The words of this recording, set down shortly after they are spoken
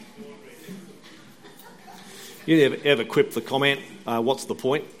You ever quip the comment, what's the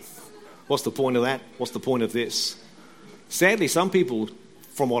point? What's the point of that? What's the point of this? Sadly, some people,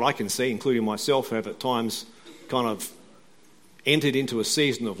 from what I can see, including myself, have at times kind of entered into a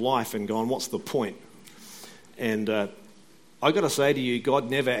season of life and gone, what's the point? And I've got to say to you, God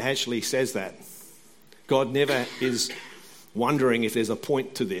never actually says that. God never is wondering if there's a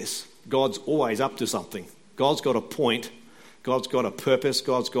point to this. God's always up to something. God's got a point. God's got a purpose.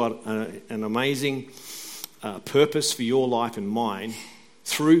 God's got an amazing purpose for your life and mine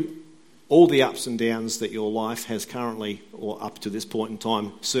through all the ups and downs that your life has currently, or up to this point in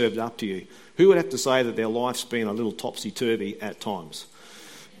time, served up to you. Who would have to say that their life's been a little topsy-turvy at times?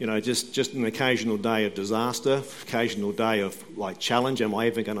 You know, just an occasional day of disaster, occasional day of challenge. Am I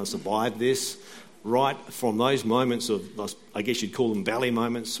ever going to survive this? Right from those moments of, I guess you'd call them valley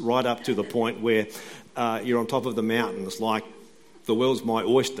moments, right up to the point where you're on top of the mountain. It's like the world's my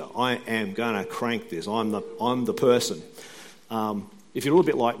oyster. I am going to crank this. I'm the person. If you're a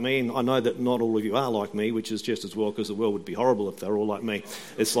little bit like me, and I know that not all of you are like me, which is just as well, because the world would be horrible if they were all like me.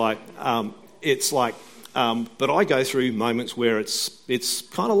 But I go through moments where it's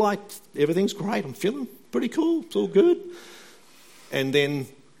kind of like everything's great. I'm feeling pretty cool. It's all good. And then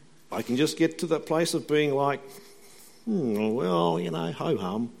I can just get to that place of being like,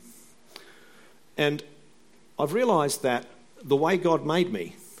 ho-hum. And I've realised that the way God made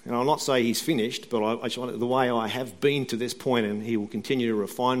me, and I'll not say he's finished, but the way I have been to this point, and he will continue to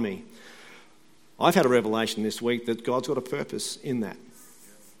refine me, I've had a revelation this week that God's got a purpose in that.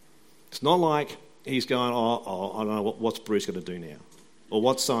 It's not like he's going, I don't know, what's Bruce going to do now? Or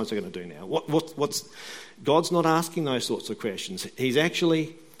what's so-and-so going to do now? God's not asking those sorts of questions. He's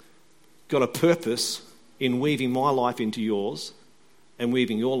actually got a purpose in weaving my life into yours and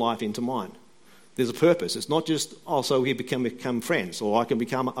weaving your life into mine. There's a purpose. It's not just, so we can become friends, or I can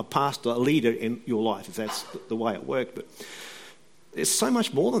become a pastor, a leader in your life, if that's the way it worked. But it's so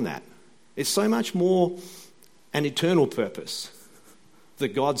much more than that. It's so much more an eternal purpose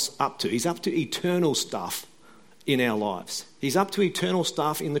that God's up to. He's up to eternal stuff in our lives. He's up to eternal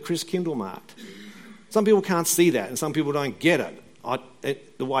stuff in the Chris Kindle Mart. Some people can't see that, and some people don't get it.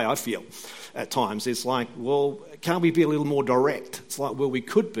 The way I feel at times, it's like, well, can't we be a little more direct? It's like, well, we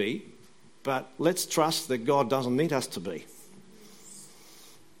could be, but let's trust that God doesn't need us to be.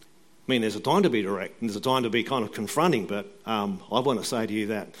 I mean, there's a time to be direct, and there's a time to be kind of confronting, but I want to say to you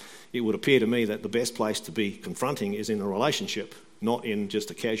that it would appear to me that the best place to be confronting is in a relationship, not in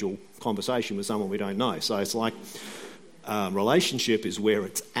just a casual conversation with someone we don't know. So it's like relationship is where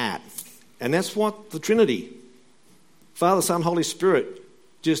it's at. And that's what the Trinity, Father, Son, Holy Spirit,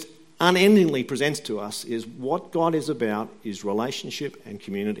 just unendingly presents to us, is what God is about is relationship and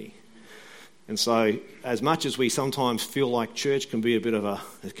community. And so, as much as we sometimes feel like church can be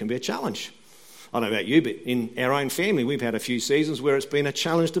a challenge. I don't know about you, but in our own family, we've had a few seasons where it's been a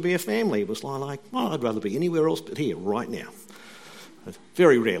challenge to be a family. It was I'd rather be anywhere else but here right now.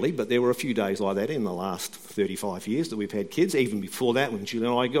 Very rarely, but there were a few days like that in the last 35 years that we've had kids. Even before that, when Julie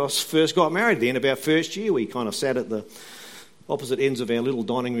and I first got married, at the end of our first year, we kind of sat at the opposite ends of our little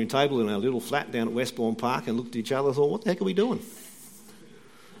dining room table in our little flat down at Westbourne Park and looked at each other and thought, what the heck are we doing?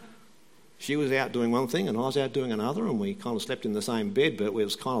 She was out doing one thing and I was out doing another, and we kind of slept in the same bed, but it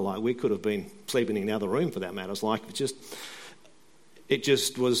was kind of like we could have been sleeping in the other room for that matter. It's like it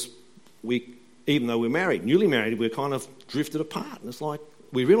just was, even though we're married, newly married, we're kind of drifted apart. And it's like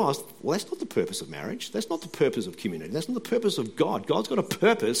we realised, well, that's not the purpose of marriage. That's not the purpose of community. That's not the purpose of God. God's got a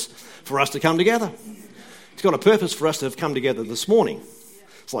purpose for us to come together. He's got a purpose for us to have come together this morning.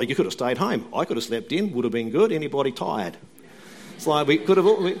 It's like you could have stayed home. I could have slept in, would have been good. Anybody tired? It's like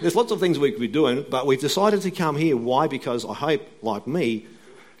there's lots of things we could be doing, but we've decided to come here. Why? Because I hope, like me,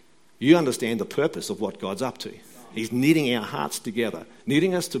 you understand the purpose of what God's up to. He's knitting our hearts together,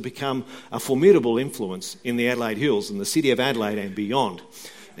 knitting us to become a formidable influence in the Adelaide Hills and the city of Adelaide and beyond.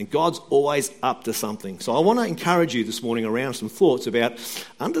 And God's always up to something. So I want to encourage you this morning around some thoughts about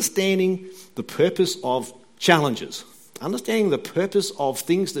understanding the purpose of challenges, understanding the purpose of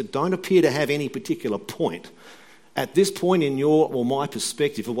things that don't appear to have any particular point. At this point in your or my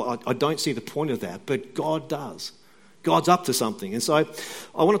perspective, I don't see the point of that, but God does. God's up to something. And so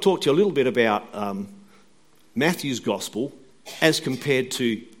I want to talk to you a little bit about Matthew's gospel as compared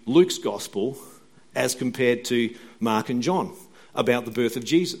to Luke's gospel, as compared to Mark and John, about the birth of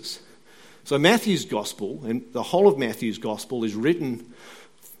Jesus. So Matthew's gospel, and the whole of Matthew's gospel, is written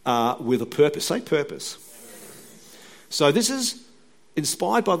with a purpose. Say purpose. So this is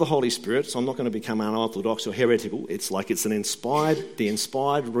inspired by the Holy Spirit, so I'm not going to become unorthodox or heretical. It's like it's the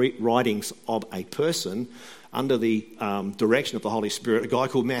inspired writings of a person under the direction of the Holy Spirit. A guy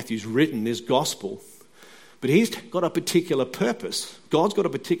called Matthew's written this gospel But he's got a particular purpose. God's got a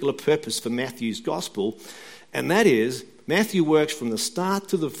particular purpose for Matthew's gospel, and that is Matthew works from the start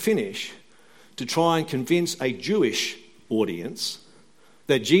to the finish to try and convince a Jewish audience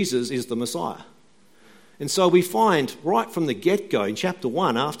that Jesus is the Messiah. And so we find right from the get-go in chapter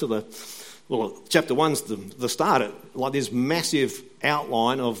 1, chapter 1's the start, like this massive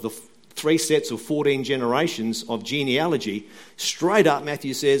outline of the 3 sets of 14 generations of genealogy. Straight up,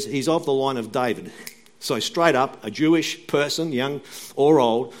 Matthew says he's of the line of David. So straight up, a Jewish person, young or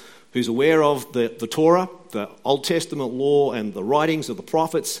old, who's aware of the Torah, the Old Testament law and the writings of the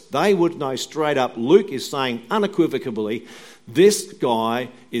prophets, they would know straight up. Luke is saying unequivocally, this guy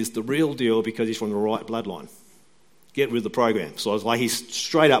is the real deal because he's from the right bloodline. Get rid of the program. So it's like he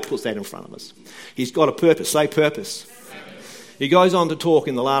straight up puts that in front of us. He's got a purpose. Say purpose. He goes on to talk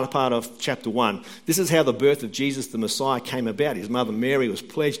in the latter part of chapter 1. This is how the birth of Jesus the Messiah came about. His mother Mary was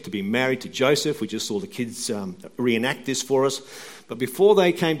pledged to be married to Joseph. We just saw the kids reenact this for us. But before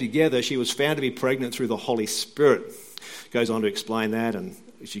they came together, she was found to be pregnant through the Holy Spirit. Goes on to explain that, and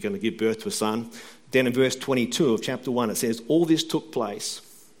she's going to give birth to a son. Then in verse 22 of chapter 1, it says, all this took place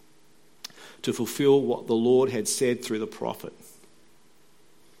to fulfill what the Lord had said through the prophet.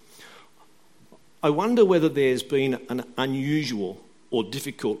 I wonder whether there's been an unusual or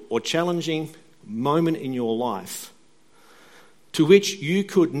difficult or challenging moment in your life to which you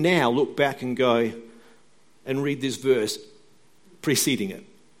could now look back and go and read this verse preceding it.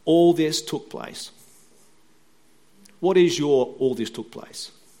 All this took place. What is your all this took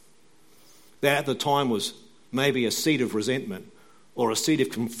place? That at the time was maybe a seed of resentment or a seed of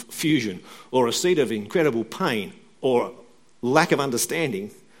confusion or a seed of incredible pain or lack of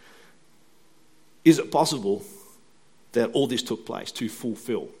understanding. Is it possible that all this took place to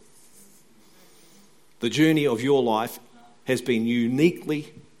fulfill? The journey of your life has been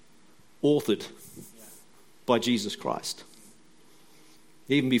uniquely authored by Jesus Christ.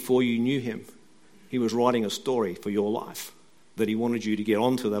 Even before you knew him, he was writing a story for your life that he wanted you to get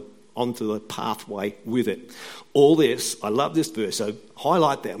onto the pathway with it. All this, I love this verse, so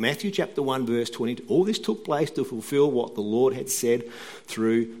highlight that. Matthew chapter 1 verse 22. All this took place to fulfill what the Lord had said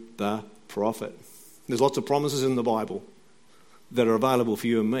through the prophet. There's lots of promises in the Bible that are available for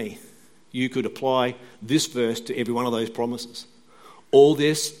you and me. You could apply this verse to every one of those promises. All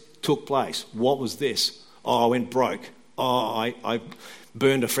this took place. What was this? Oh, I went broke. Oh, I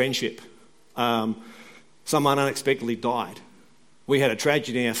burned a friendship. Someone unexpectedly died. We had a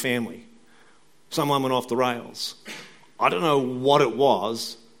tragedy in our family. Someone went off the rails. I don't know what it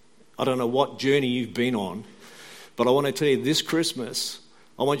was. I don't know what journey you've been on. But I want to tell you this Christmas,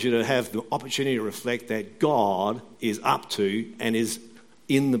 I want you to have the opportunity to reflect that God is up to and is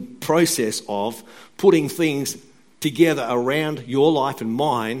in the process of putting things together around your life and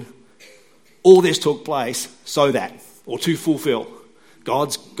mine. All this took place so that, or to fulfill.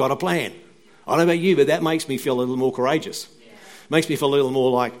 God's got a plan. I don't know about you, but that makes me feel a little more courageous. Makes me feel a little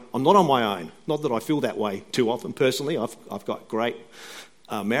more like I'm not on my own. Not that I feel that way too often personally. I've got great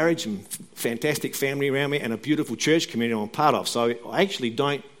marriage and fantastic family around me and a beautiful church community I'm part of. So I actually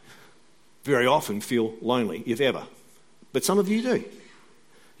don't very often feel lonely, if ever. But some of you do.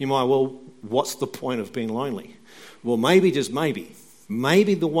 You might, well, what's the point of being lonely? Well, maybe, just maybe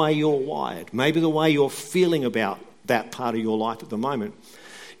the way you're wired, maybe the way you're feeling about that part of your life at the moment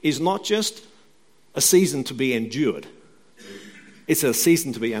is not just a season to be endured. It's a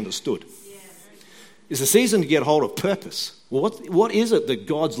season to be understood. It's a season to get hold of purpose. Well, what is it that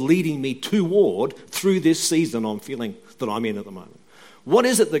God's leading me toward through this season I'm feeling that I'm in at the moment? What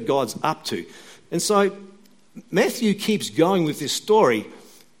is it that God's up to? And so Matthew keeps going with this story,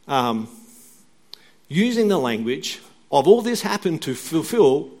 using the language of all this happened to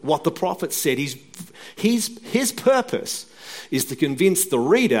fulfill what the prophet said. His purpose is to convince the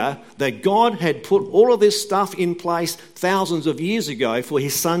reader that God had put all of this stuff in place thousands of years ago for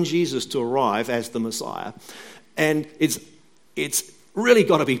his son Jesus to arrive as the Messiah. And it's really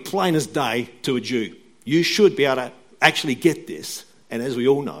got to be plain as day to a Jew. You should be able to actually get this. And as we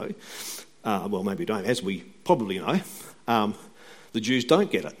all know, well, maybe don't, as we probably know, the Jews don't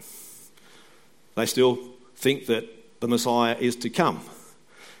get it. They still think that the Messiah is to come.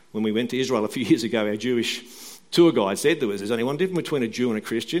 When we went to Israel a few years ago, our Jewish tour guide said to us, there's only one difference between a Jew and a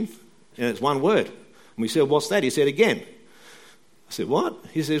Christian, and it's one word. And we said, what's that? He said, again. I said, what?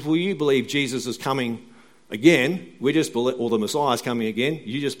 He says, well, you believe Jesus is coming again. We just believe, or the Messiah is coming again.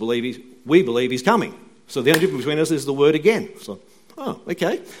 You just believe we believe he's coming. So the only difference between us is the word again. So, oh,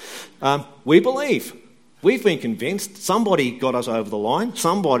 okay. We believe. We've been convinced. Somebody got us over the line.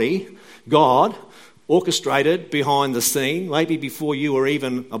 Somebody, God, orchestrated behind the scene, maybe before you were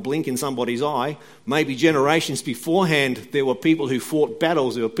even a blink in somebody's eye, maybe generations beforehand there were people who fought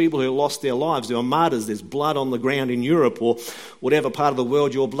battles, there were people who lost their lives, there were martyrs, there's blood on the ground in Europe or whatever part of the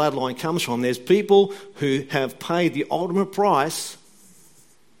world your bloodline comes from. There's people who have paid the ultimate price.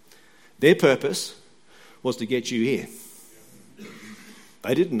 Their purpose was to get you here.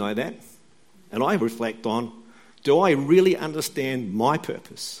 They didn't know that. And I reflect on, do I really understand my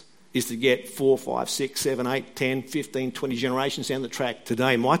purpose is to get 4, 5, 6, 7, 8, 10, 15, 20 generations down the track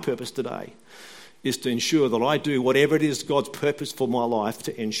today? My purpose today is to ensure that I do whatever it is God's purpose for my life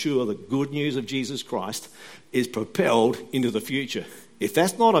to ensure the good news of Jesus Christ is propelled into the future. If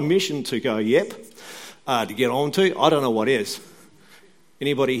that's not a mission to go, to get on to, I don't know what is.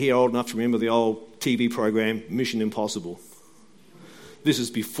 Anybody here old enough to remember the old TV program Mission Impossible? This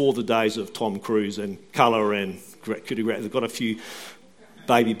is before the days of Tom Cruise and colour and they've got a few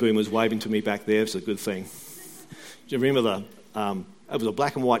baby boomers waving to me back there. It's a good thing. Do you remember it was a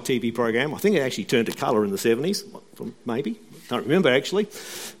black and white TV program. I think it actually turned to colour in the 70s, maybe. Can't remember actually.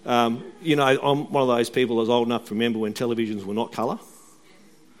 I'm one of those people that's old enough to remember when televisions were not colour.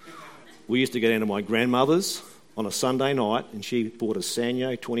 We used to go down to my grandmother's on a Sunday night and she bought a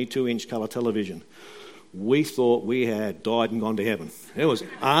Sanyo 22-inch colour television. We thought we had died and gone to heaven. It was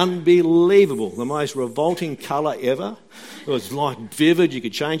unbelievable. The most revolting colour ever. It was like vivid. You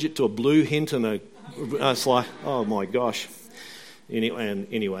could change it to a blue hint and it's like, oh my gosh.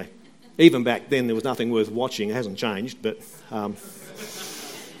 Anyway, even back then there was nothing worth watching. It hasn't changed, but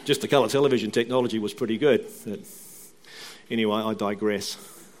just the colour television technology was pretty good. But anyway, I digress.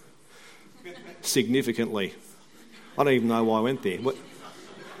 Significantly. I don't even know why I went there. What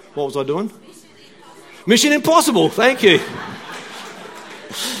was I doing? Mission Impossible, thank you.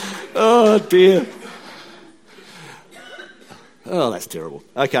 Oh dear. Oh, that's terrible.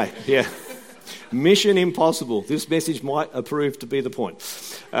 Okay, yeah. Mission Impossible. This message might prove to be the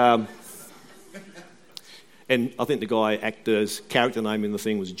point. And I think the actor's character name in the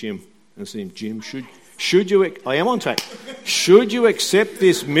thing was Jim. And I said, Jim, should you, I am on track. Should you accept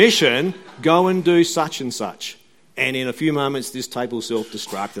this mission, go and do such and such. And in a few moments, this tape will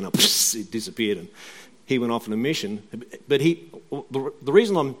self-destruct and it disappeared. And he went off on a mission. But the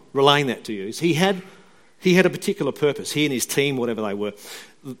reason I'm relaying that to you is he had a particular purpose. He and his team, whatever they were,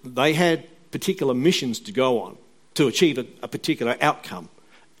 they had particular missions to go on to achieve a particular outcome.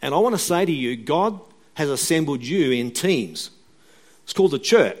 And I want to say to you, God has assembled you in teams. It's called the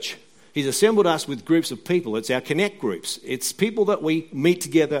church. He's assembled us with groups of people. It's our connect groups. It's people that we meet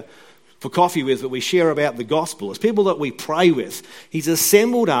together for coffee with, that we share about the gospel. It's people that we pray with. He's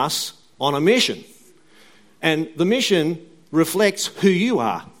assembled us on a mission. And the mission reflects who you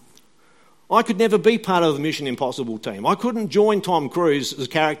are. I could never be part of the Mission Impossible team. I couldn't join Tom Cruise as a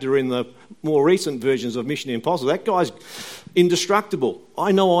character in the more recent versions of Mission Impossible. That guy's indestructible.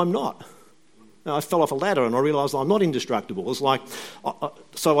 I know I'm not. I fell off a ladder and I realised I'm not indestructible. It's like,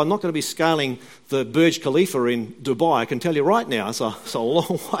 so I'm not going to be scaling the Burj Khalifa in Dubai. I can tell you right now, it's a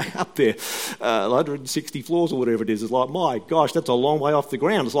long way up there, 160 floors or whatever it is. It's like, my gosh, that's a long way off the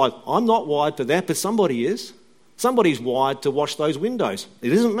ground. It's like, I'm not wired for that, but somebody is. Somebody's wired to wash those windows.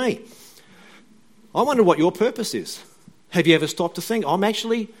 It isn't me. I wonder what your purpose is. Have you ever stopped to think, I'm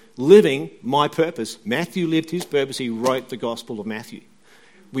actually living my purpose. Matthew lived his purpose. He wrote the Gospel of Matthew.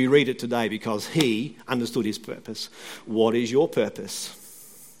 We read it today because he understood his purpose. What is your purpose?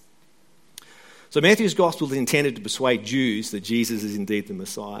 So Matthew's Gospel is intended to persuade Jews that Jesus is indeed the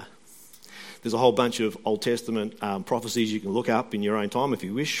Messiah. There's a whole bunch of Old Testament prophecies you can look up in your own time if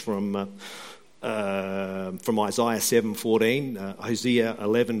you wish, from Isaiah 7:14, Hosea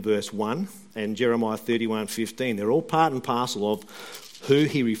 11 verse 1, and Jeremiah 31:15. They're all part and parcel of who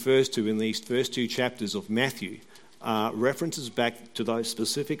he refers to in these first two chapters of Matthew. References back to those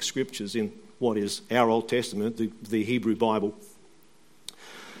specific scriptures in what is our Old Testament, the Hebrew Bible.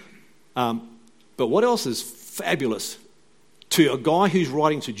 But what else is fabulous to a guy who's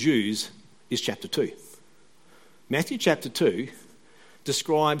writing to Jews is chapter 2. Matthew chapter 2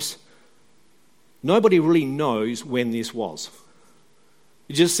 describes, nobody really knows when this was.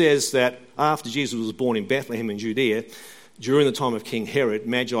 It just says that after Jesus was born in Bethlehem in Judea, during the time of King Herod,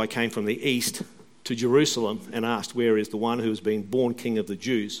 Magi came from the east to Jerusalem and asked, where is the one who has been born King of the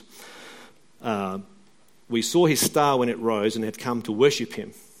Jews? We saw his star when it rose and have come to worship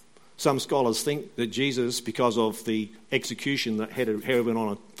him. Some scholars think that Jesus, because of the execution that Herod went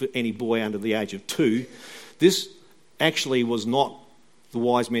on for any boy under the age of 2, this actually was not the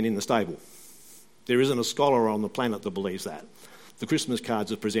wise men in the stable. There isn't a scholar on the planet that believes that. The Christmas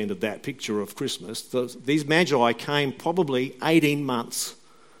cards have presented that picture of Christmas. These magi came probably 18 months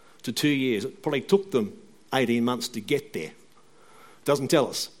to 2 years. It probably took them 18 months to get there. Doesn't tell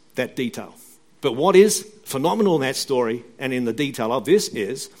us that detail. But what is phenomenal in that story and in the detail of this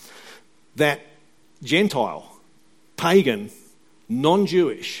is that Gentile, pagan,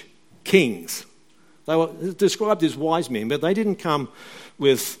 non-Jewish kings, they were described as wise men, but they didn't come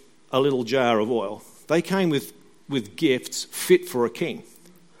with a little jar of oil. They came with gifts fit for a king.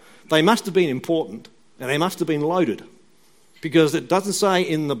 They must have been important and they must have been loaded, because it doesn't say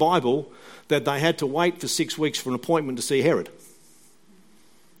in the Bible that they had to wait for 6 weeks for an appointment to see Herod.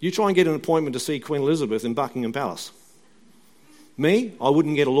 You try and get an appointment to see Queen Elizabeth in Buckingham Palace. Me, I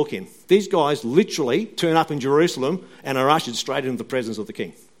wouldn't get a look in. These guys literally turn up in Jerusalem and are ushered straight into the presence of the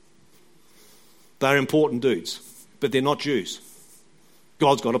king. They're important dudes, but they're not Jews.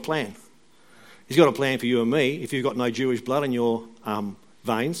 God's got a plan. He's got a plan for you and me. If you've got no Jewish blood in your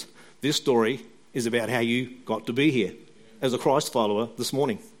veins, this story is about how you got to be here as a Christ follower this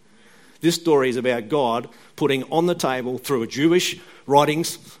morning. This story is about God putting on the table through Jewish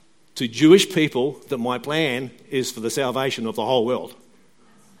writings to Jewish people that my plan is for the salvation of the whole world.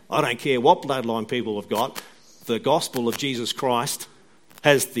 I don't care what bloodline people have got. The gospel of Jesus Christ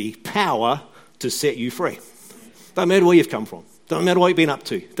has the power to set you free. Doesn't matter where you've come from. Doesn't matter what you've been up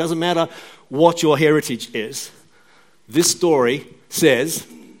to. Doesn't matter what your heritage is. This story says,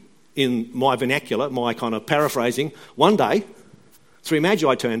 in my vernacular, my kind of paraphrasing, one day, 3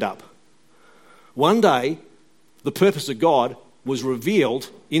 magi turned up. One day, the purpose of God was revealed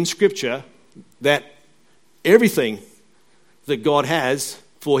in Scripture, that everything that God has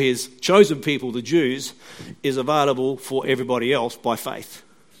for his chosen people, the Jews, is available for everybody else by faith.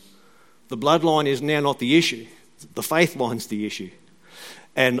 The bloodline is now not the issue. The faith line's the issue.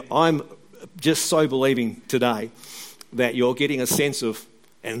 And I'm just so believing today that you're getting a sense of,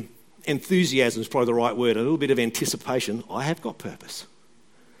 and enthusiasm is probably the right word, a little bit of anticipation. I have got purpose.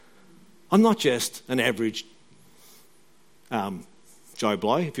 I'm not just an average Joe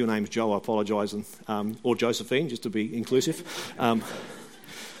Blow. If your name's Joe, I apologise, or Josephine, just to be inclusive.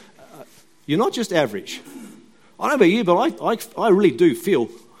 You're not just average. I don't know about you, but I really do feel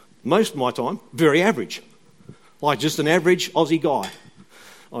most of my time very average, like just an average Aussie guy.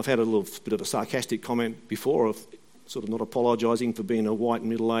 I've had a little bit of a sarcastic comment before of sort of not apologising for being a white,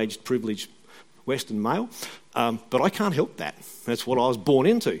 middle-aged, privileged Western male, but I can't help that. That's what I was born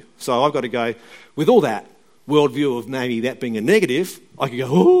into. So I've got to go, with all that worldview of maybe that being a negative, I could go,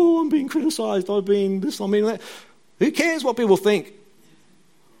 oh, I'm being criticised, I've been this, I'm being that. Who cares what people think?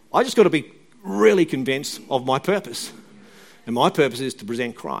 I just got to be really convinced of my purpose. And my purpose is to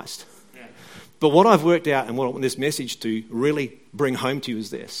present Christ. Yeah. But what I've worked out and what I want this message to really bring home to you is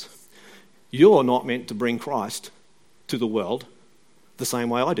this. You're not meant to bring Christ to the world the same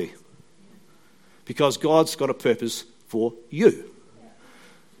way I do. Because God's got a purpose for you.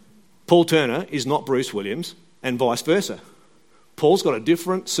 Paul Turner is not Bruce Williams, and vice versa. Paul's got a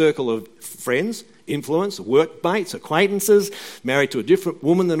different circle of friends, influence, workmates, acquaintances, married to a different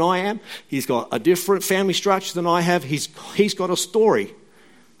woman than I am. He's got a different family structure than I have. He's got a story.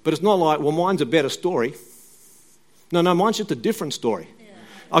 But it's not like, well, mine's a better story. No, mine's just a different story. Yeah.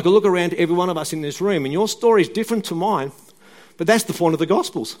 I could look around to every one of us in this room, and your story is different to mine, but that's the point of the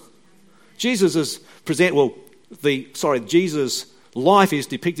Gospels. Jesus' life is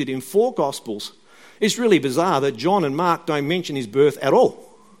depicted in 4 Gospels. It's really bizarre that John and Mark don't mention his birth at all.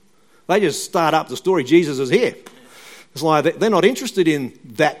 They just start up the story, Jesus is here. It's like they're not interested in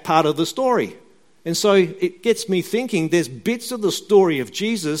that part of the story. And so it gets me thinking there's bits of the story of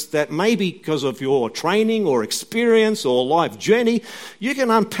Jesus that maybe because of your training or experience or life journey, you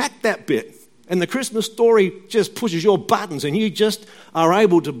can unpack that bit. And the Christmas story just pushes your buttons and you just are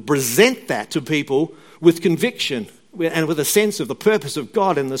able to present that to people with conviction and with a sense of the purpose of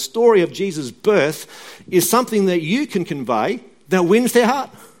God. And the story of Jesus' birth is something that you can convey that wins their heart.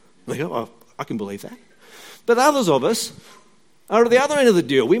 They go, oh, I can believe that. But others of us are at the other end of the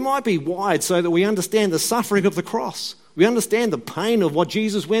deal. We might be wide so that we understand the suffering of the cross. We understand the pain of what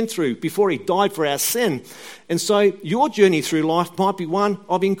Jesus went through before he died for our sin. And so your journey through life might be one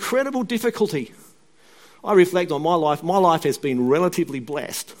of incredible difficulty. I reflect on my life. My life has been relatively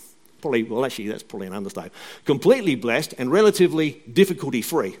blessed. That's probably an understatement. Completely blessed and relatively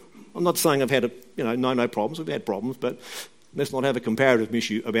difficulty-free. I'm not saying I've had no problems. We've had problems, but let's not have a comparative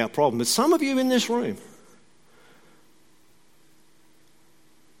issue about problems. But some of you in this room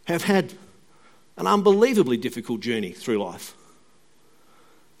have had an unbelievably difficult journey through life.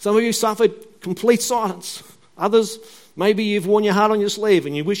 Some of you suffered complete silence. Others, maybe you've worn your heart on your sleeve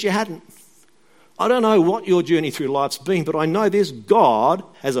and you wish you hadn't. I don't know what your journey through life's been, but I know this: God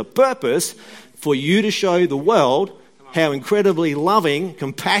has a purpose for you to show the world how incredibly loving,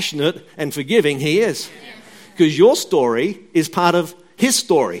 compassionate, and forgiving he is. Because your story is part of his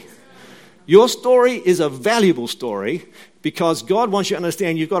story. Your story is a valuable story because God wants you to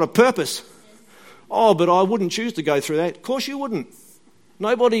understand you've got a purpose. Oh, but I wouldn't choose to go through that. Of course you wouldn't.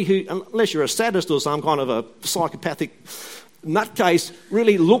 Nobody who, unless you're a sadist or some kind of a psychopathic nutcase,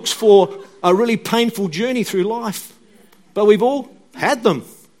 really looks for a really painful journey through life. But we've all had them.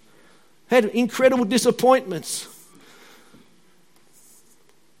 Had incredible disappointments.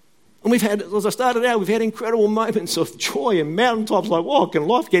 And we've had, as I started out, we've had incredible moments of joy and mountaintops like, whoa, can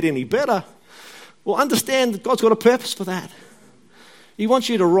life get any better? Well, understand that God's got a purpose for that. He wants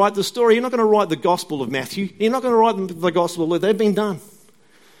you to write the story. You're not going to write the Gospel of Matthew. You're not going to write the Gospel of Luke. They've been done.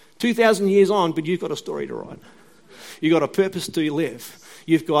 2,000 years on, but you've got a story to write. You've got a purpose to live.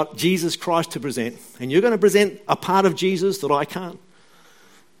 You've got Jesus Christ to present. And you're going to present a part of Jesus that I can't.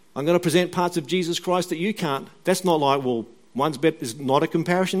 I'm going to present parts of Jesus Christ that you can't. That's not like, well, one's better. It's not a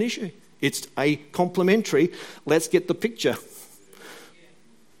comparison issue. It's a complementary. Let's get the picture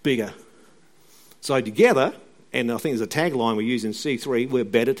bigger. So together, and I think there's a tagline we use in C3, we're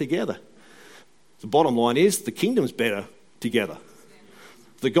better together. The bottom line is the kingdom's better together.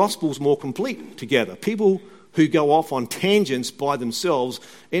 The gospel's more complete together. People who go off on tangents by themselves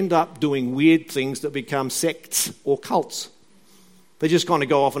end up doing weird things that become sects or cults. They just kind of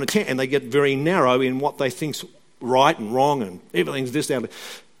go off on a tangent and they get very narrow in what they think's right and wrong and everything's this, that.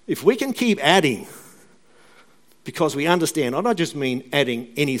 If we can keep adding, because we understand, I don't just mean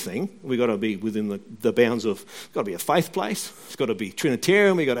adding anything. We've got to be within the bounds of, it's got to be a faith place. It's got to be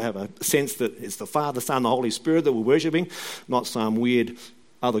Trinitarian. We've got to have a sense that it's the Father, Son, the Holy Spirit that we're worshipping, not some weird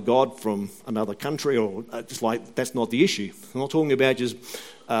other God from another country or just like, that's not the issue. I'm not talking about just,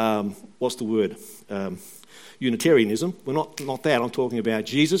 Unitarianism. We're not that. I'm talking about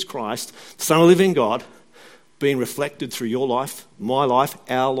Jesus Christ, Son of the living God, being reflected through your life, my life,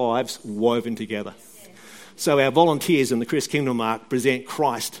 our lives woven together. So our volunteers in the Chris Kingdom Ark present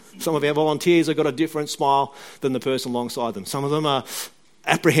Christ. Some of our volunteers have got a different smile than the person alongside them. Some of them are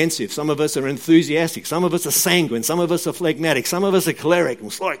apprehensive. Some of us are enthusiastic. Some of us are sanguine. Some of us are phlegmatic. Some of us are choleric.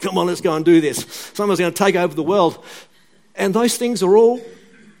 It's like, come on, let's go and do this. Some of us are going to take over the world. And those things are all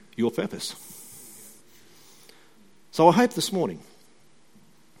your purpose. So I hope this morning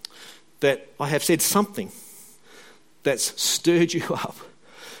that I have said something that's stirred you up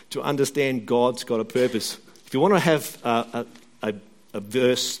to understand God's got a purpose. If you want to have a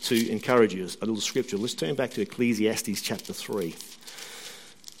verse to encourage you, a little scripture, let's turn back to Ecclesiastes chapter 3.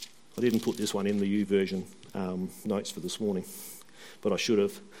 I didn't put this one in the YouVersion notes for this morning, but I should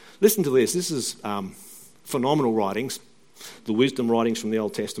have. Listen to this. This is phenomenal writings, the wisdom writings from the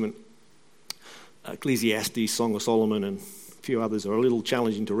Old Testament. Ecclesiastes, Song of Solomon, and a few others are a little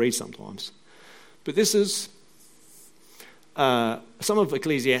challenging to read sometimes. But this is, some of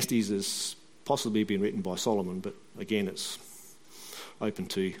Ecclesiastes has possibly been written by Solomon, but again, it's open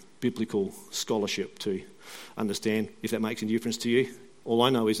to biblical scholarship to understand if that makes any difference to you. All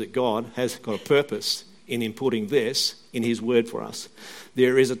I know is that God has got a purpose in inputting this in his word for us.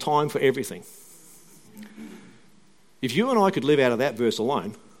 There is a time for everything. If you and I could live out of that verse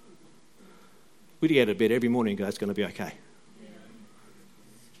alone, we'd get out of bed every morning and go, it's going to be okay.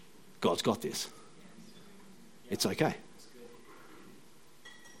 God's got this. It's okay.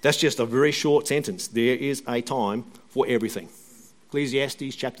 That's just a very short sentence. There is a time for everything.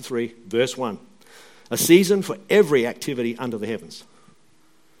 Ecclesiastes chapter 3, verse 1. A season for every activity under the heavens.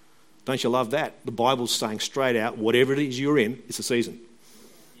 Don't you love that? The Bible's saying straight out, whatever it is you're in, it's a season.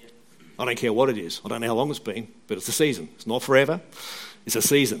 I don't care what it is. I don't know how long it's been, but it's a season. It's not forever. It's a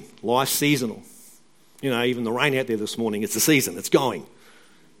season. Life's seasonal. You know, even the rain out there this morning, it's a season. It's going.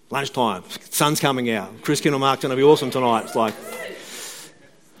 Lunchtime. Sun's coming out. Chris Kingdom Ark's going to be awesome tonight. It's like,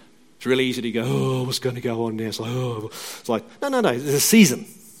 it's really easy to go, oh, what's going to go on now? It's like, oh. It's like, no. There's a season.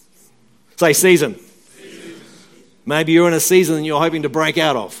 Say season. Maybe you're in a season that you're hoping to break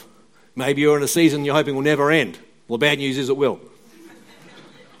out of. Maybe you're in a season you're hoping will never end. Well, the bad news is it will.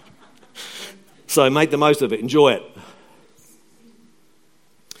 So make the most of it. Enjoy it.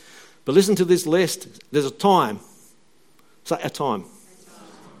 But listen to this list. There's a time. Say a time.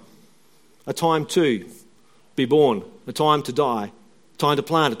 A time to be born. A time to die. A time to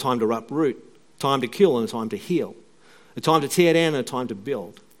plant. A time to uproot. A time to kill and a time to heal. A time to tear down and a time to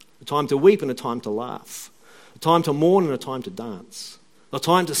build. A time to weep and a time to laugh. A time to mourn and a time to dance. A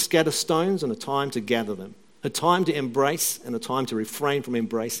time to scatter stones and a time to gather them. A time to embrace and a time to refrain from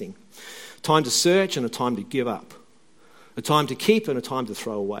embracing. A time to search and a time to give up. A time to keep and a time to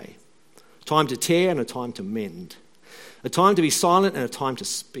throw away. A time to tear and a time to mend. A time to be silent and a time to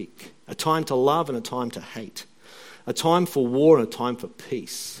speak. A time to love and a time to hate. A time for war and a time for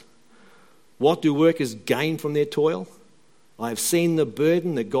peace. What do workers gain from their toil? I have seen the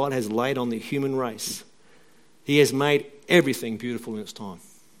burden that God has laid on the human race. He has made everything beautiful in its time.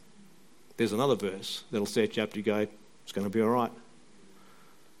 There's another verse that'll set you up to go, it's going to be all right.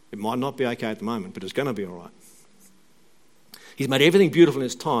 It might not be okay at the moment, but it's going to be all right. He's made everything beautiful in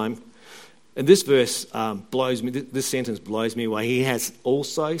its time. And this verse blows me, this sentence blows me away. He has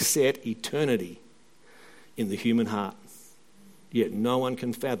also set eternity in the human heart. Yet no one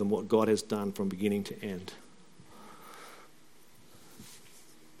can fathom what God has done from beginning to end.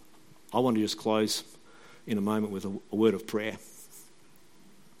 I want to just close in a moment with a word of prayer.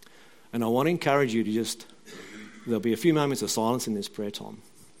 And I want to encourage you to there'll be a few moments of silence in this prayer time.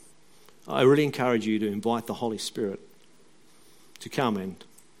 I really encourage you to invite the Holy Spirit to come, and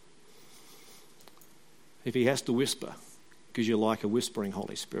if he has to whisper, because you like a whispering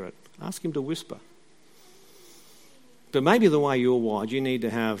Holy Spirit, ask him to whisper. But maybe the way you're wired, you need to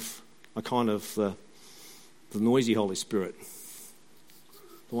have a kind of the noisy Holy Spirit,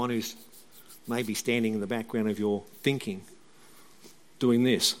 the one who's maybe standing in the background of your thinking, doing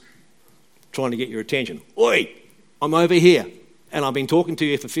this, trying to get your attention. Oi, I'm over here, and I've been talking to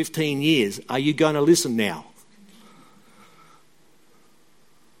you for 15 years. Are you going to listen now?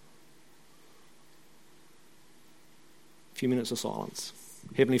 A few minutes of silence.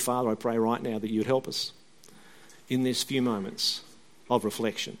 Heavenly Father, I pray right now that you'd help us in this few moments of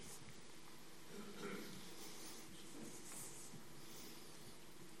reflection.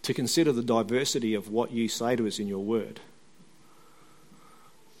 To consider the diversity of what you say to us in your word.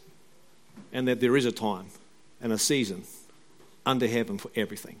 And that there is a time and a season under heaven for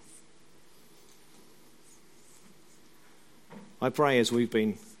everything. I pray as we've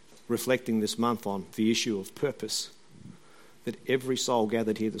been reflecting this month on the issue of purpose, that every soul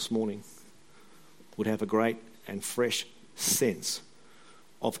gathered here this morning would have a great and fresh sense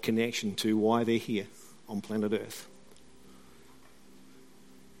of connection to why they're here on planet Earth.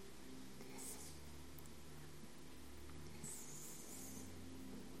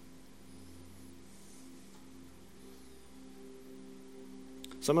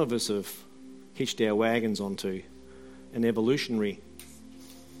 Some of us have hitched our wagons onto an evolutionary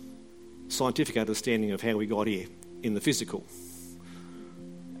scientific understanding of how we got here in the physical.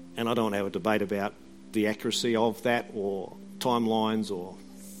 And I don't want to have a debate about the accuracy of that or timelines or...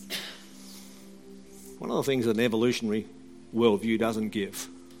 One of the things that an evolutionary worldview doesn't give,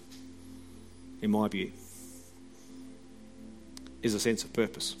 in my view, is a sense of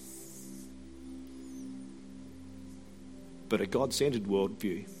purpose. But a God-centered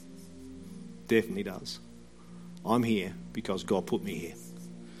worldview definitely does. I'm here because God put me here.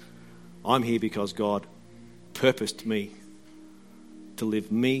 I'm here because God purposed me to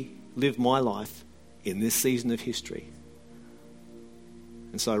live my life in this season of history.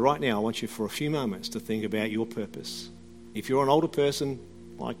 And so right now I want you for a few moments to think about your purpose. If you're an older person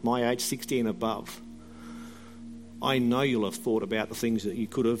like my age, 60 and above, I know you'll have thought about the things that you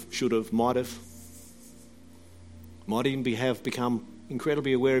could have, should have, might have. Might even have become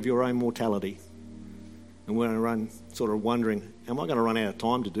incredibly aware of your own mortality and wondering, am I going to run out of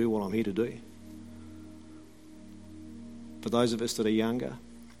time to do what I'm here to do? For those of us that are younger,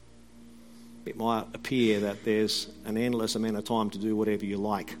 it might appear that there's an endless amount of time to do whatever you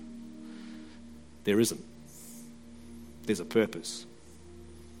like. There isn't. There's a purpose.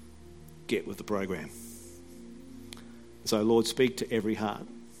 Get with the program. So, Lord, speak to every heart.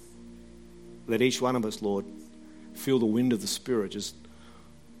 Let each one of us, Lord, feel the wind of the Spirit just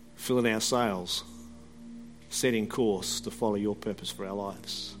filling our sails, setting course to follow your purpose for our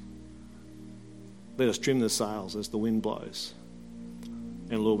lives. Let us trim the sails as the wind blows.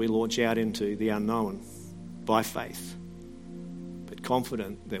 And Lord, we launch out into the unknown by faith, but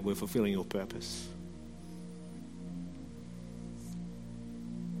confident that we're fulfilling your purpose.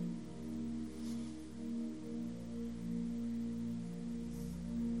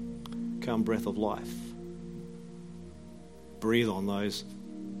 Come, breath of life. Breathe on those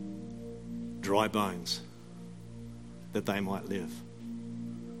dry bones that they might live.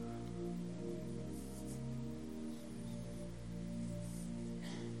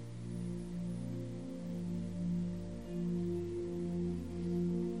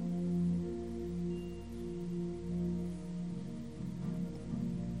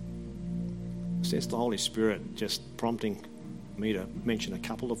 Sense the Holy Spirit just prompting me to mention a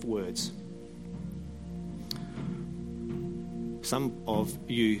couple of words. Some of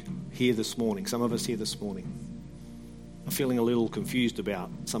you here this morning, some of us here this morning, are feeling a little confused about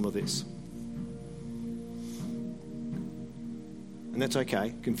some of this. And that's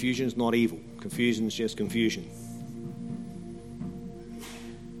okay. Confusion is not evil. Confusion is just confusion.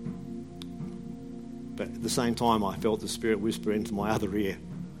 But at the same time, I felt the Spirit whisper into my other ear,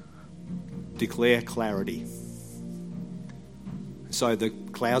 declare clarity. So the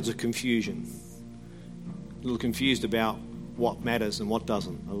clouds of confusion, a little confused about what matters and what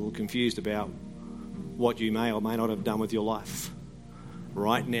doesn't, a little confused about what you may or may not have done with your life.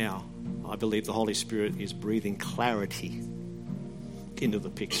 Right now, I believe the Holy Spirit is breathing clarity into the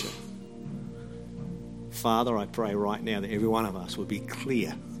picture. Father, I pray right now that every one of us would be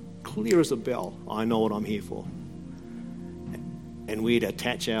clear as a bell. I know what I'm here for. And we'd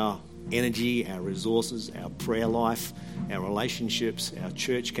attach our energy, our resources, our prayer life, our relationships, our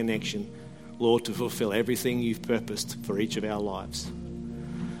church connection, Lord, to fulfill everything you've purposed for each of our lives.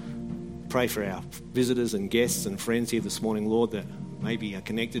 Pray for our visitors and guests and friends here this morning, Lord, that maybe are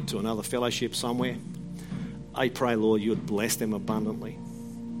connected to another fellowship somewhere. I pray, Lord, you would bless them abundantly.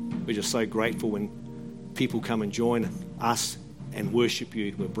 We're just so grateful when people come and join us and worship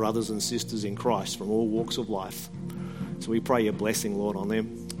you. We're brothers and sisters in Christ from all walks of life. So we pray your blessing, Lord, on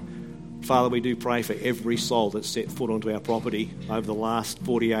them. Father, we do pray for every soul that's set foot onto our property over the last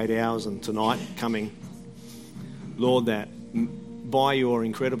 48 hours and tonight coming. Lord, that by your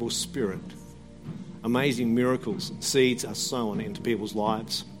incredible Spirit, amazing miracles and seeds are sown into people's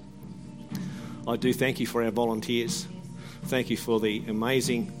lives. I do thank you for our volunteers. Thank you for the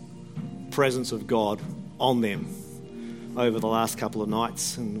amazing presence of God on them over the last couple of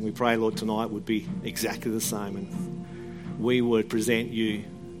nights. And we pray, Lord, tonight would be exactly the same. And we would present you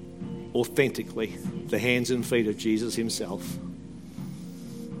authentically, the hands and feet of Jesus himself.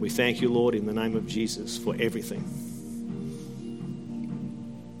 We thank you, Lord, in the name of Jesus for everything.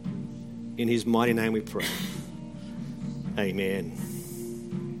 In his mighty name we pray. Amen.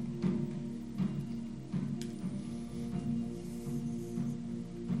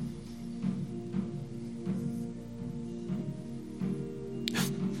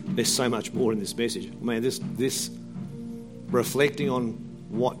 There's so much more in this message. Man, this reflecting on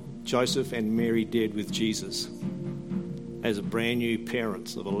what Joseph and Mary did with Jesus as a brand new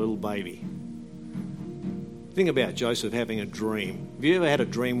parents of a little baby. Think about Joseph having a dream. Have you ever had a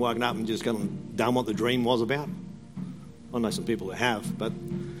dream, woken up and just gone and done what the dream was about? I know some people that have, but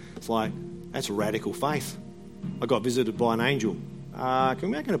it's like, that's radical faith. I got visited by an angel. Can we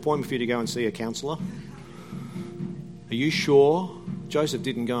make an appointment for you to go and see a counsellor? Are you sure? Joseph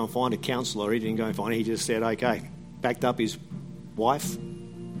didn't go and find a counsellor. He didn't go and find it. He just said, okay, backed up his wife,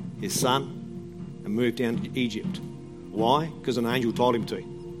 his son, and moved down to Egypt. Why? Because an angel told him to.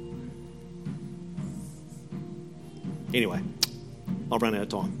 Anyway, I've run out of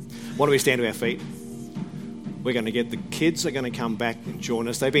time. Why don't we stand to our feet? We're going to get the kids are going to come back and join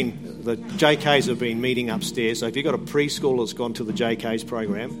us. The JKs have been meeting upstairs. So if you've got a preschool that's gone to the JKs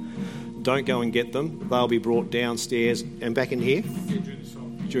program, don't go and get them. They'll be brought downstairs and back in here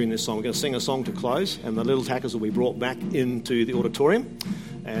during this song. We're going to sing a song to close, and the little tackers will be brought back into the auditorium,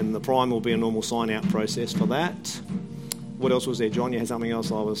 and the prime will be a normal sign-out process for that. What else was there, John? You had something else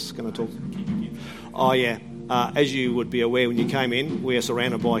I was going to talk? Oh, yeah. As you would be aware when you came in, we are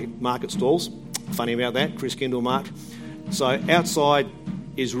surrounded by market stalls. Funny about that, Chris Kindle Mart. So outside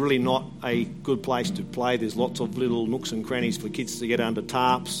is really not a good place to play. There's lots of little nooks and crannies for kids to get under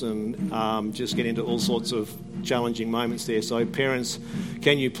tarps and just get into all sorts of challenging moments there. So parents,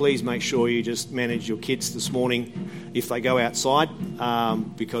 can you please make sure you just manage your kids this morning if they go outside,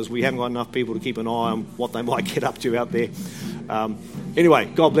 because we haven't got enough people to keep an eye on what they might get up to out there. Anyway,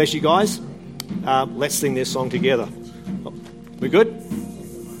 God bless you guys. Let's sing this song together. We good?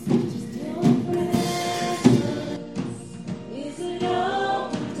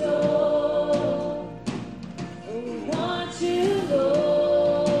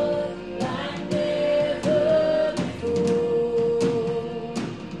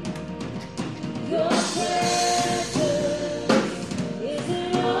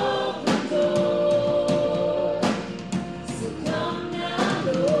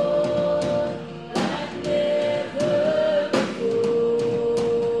 Before.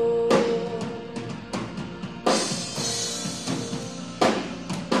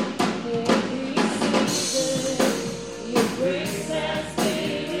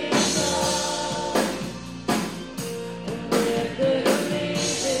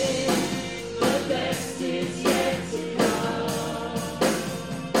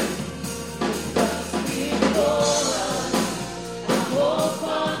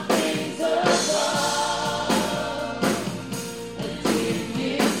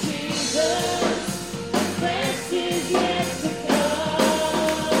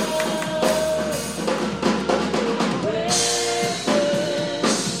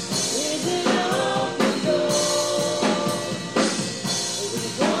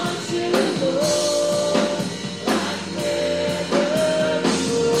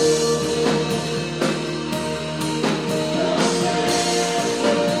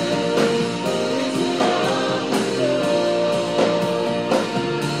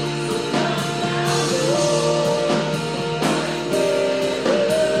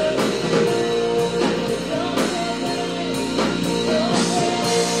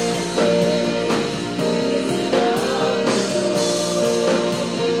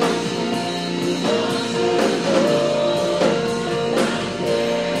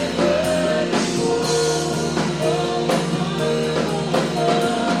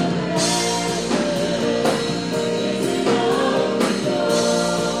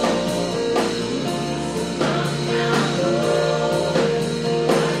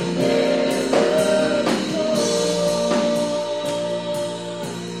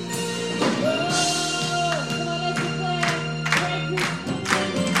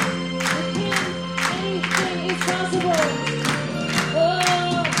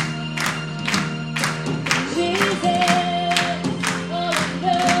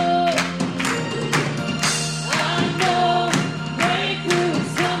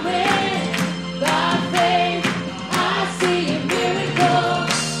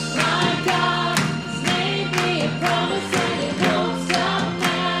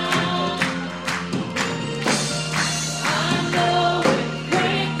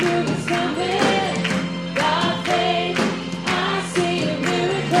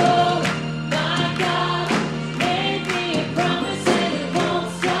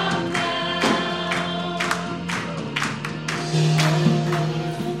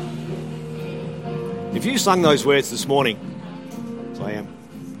 sung those words this morning. As I am.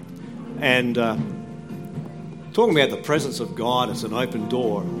 And talking about the presence of God as an open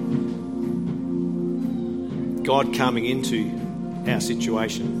door. God coming into our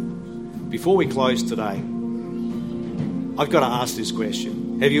situation. Before we close today, I've got to ask this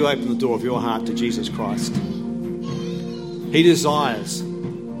question. Have you opened the door of your heart to Jesus Christ? He desires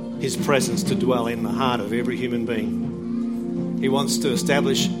his presence to dwell in the heart of every human being. He wants to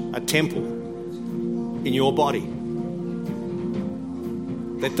establish a temple in your body.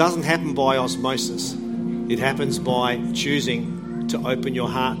 That doesn't happen by osmosis. It happens by choosing to open your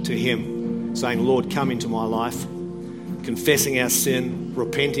heart to him, saying, Lord, come into my life, confessing our sin,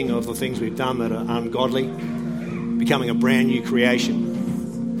 repenting of the things we've done that are ungodly, becoming a brand new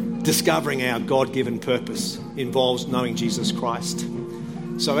creation. Discovering our God-given purpose involves knowing Jesus Christ.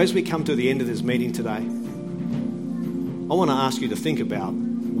 So as we come to the end of this meeting today, I want to ask you to think about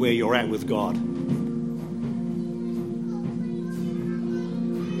where you're at with God.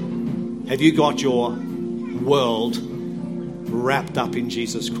 Have you got your world wrapped up in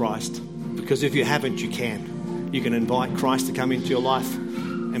Jesus Christ? Because if you haven't, you can. You can invite Christ to come into your life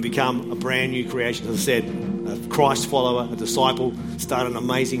and become a brand new creation. As I said, a Christ follower, a disciple, start an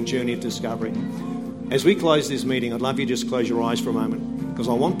amazing journey of discovery. As we close this meeting, I'd love you to just close your eyes for a moment, because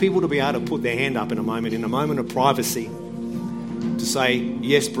I want people to be able to put their hand up in a moment of privacy, to say,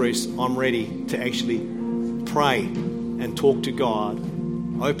 yes, Bruce, I'm ready to actually pray and talk to God.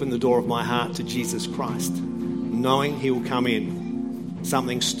 Open the door of my heart to Jesus Christ, knowing he will come in.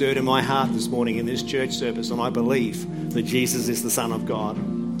 Something stirred in my heart this morning in this church service, and I believe that Jesus is the Son of God.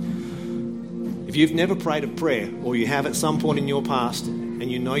 If you've never prayed a prayer, or you have at some point in your past, and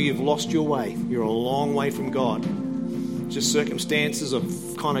you know you've lost your way, you're a long way from God, just circumstances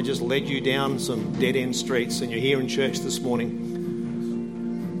have kind of just led you down some dead-end streets, and you're here in church this morning,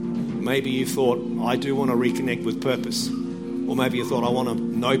 maybe you thought, I do want to reconnect with purpose. Or maybe you thought, I want to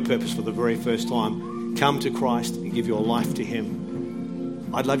know purpose for the very first time. Come to Christ and give your life to him.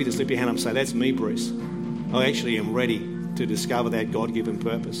 I'd love you to slip your hand up and say, that's me, Bruce. I actually am ready to discover that God-given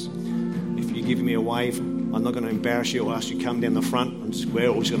purpose. If you give me a wave, I'm not going to embarrass you or ask you to come down the front. We're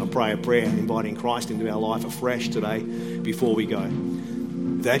all just going to pray a prayer, inviting Christ into our life afresh today before we go.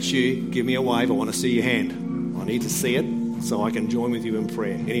 If that's you, give me a wave. I want to see your hand. I need to see it so I can join with you in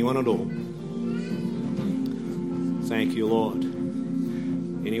prayer. Anyone at all? Thank you, Lord.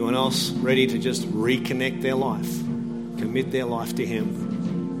 Anyone else ready to just reconnect their life, commit their life to him?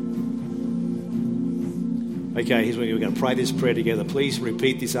 Okay, here's what we're going to pray this prayer together. Please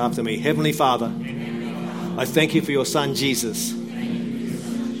repeat this after me. Heavenly Father, I thank you for your son Jesus,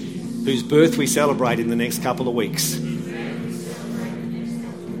 whose birth we celebrate in the next couple of weeks.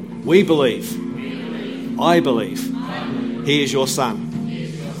 We believe, I believe, he is your son.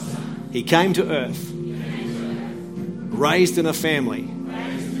 He came to earth, raised in a family,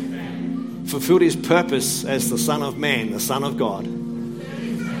 fulfilled his purpose as the Son of Man, the Son of God,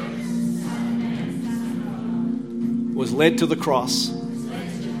 was led to the cross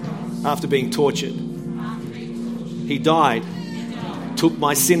after being tortured. He died, took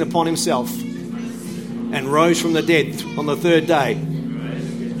my sin upon himself, and rose from the dead on the third day,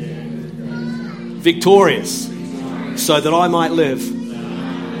 victorious, so that I might live.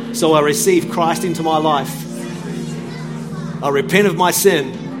 So I receive Christ into my life. I repent of my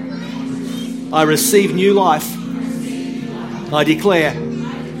sin. I receive new life. I declare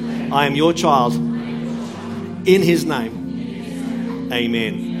I am your child. In his name,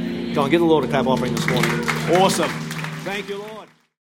 amen. Go and give the Lord a clap offering this morning. Awesome. Thank you, Lord.